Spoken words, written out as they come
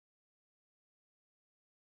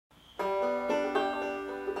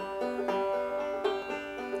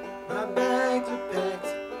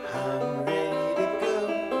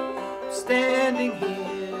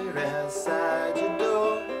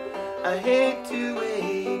hate to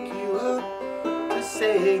wake you up to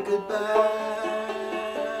say goodbye,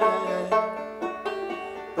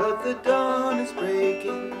 but the dawn is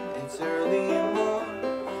breaking, it's early in morn.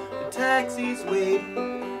 The taxi's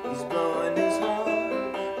waiting, he's blowing his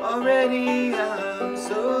horn. Already I'm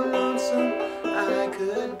so lonesome I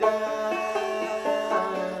could die.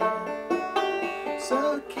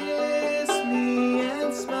 So kiss me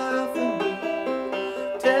and smile for me,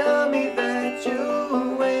 tell me that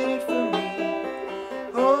you'll wait for me.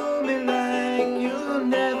 Hold me like you'll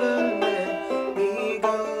never let me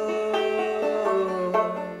go,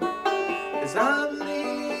 'cause I'm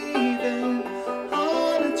leaving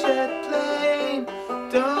on a jet plane.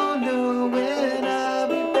 Don't know when I'll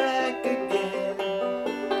be back again.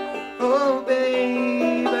 Oh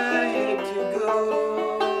babe, I hate to go.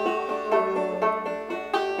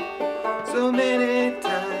 So many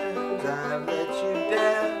times I've let you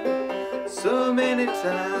down, so many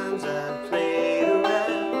times I've played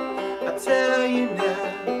around. I tell you now,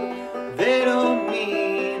 they don't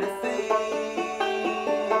mean a thing.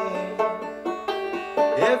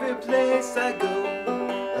 Every place I go,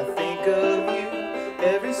 I think of you.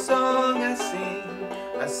 Every song I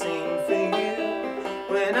sing for you.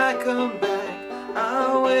 When I come back,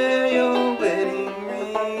 I'll wear your wedding ring.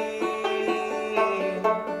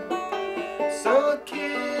 So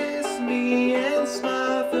kiss me and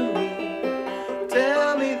smile for me,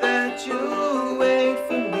 tell me that you'll wait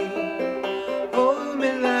for me. Hold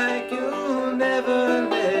me like you'll never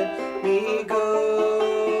let me go,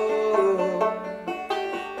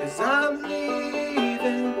 'cause I'm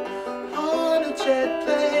leaving on a jet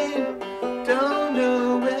plane. Don't know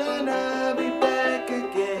when I'll be back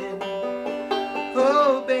again.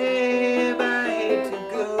 Oh babe, I hate to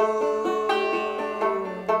go.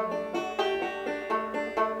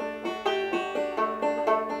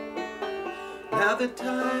 Now the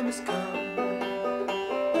time has come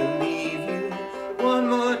to leave you one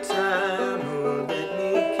more time. Oh, let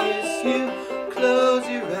me kiss you, close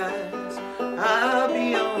your eyes, I'll be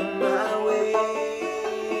on my way.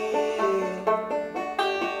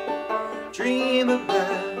 Dream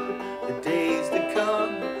about the days to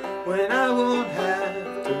come when I won't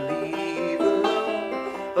have to leave alone,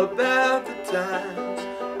 about the times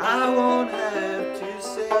I won't have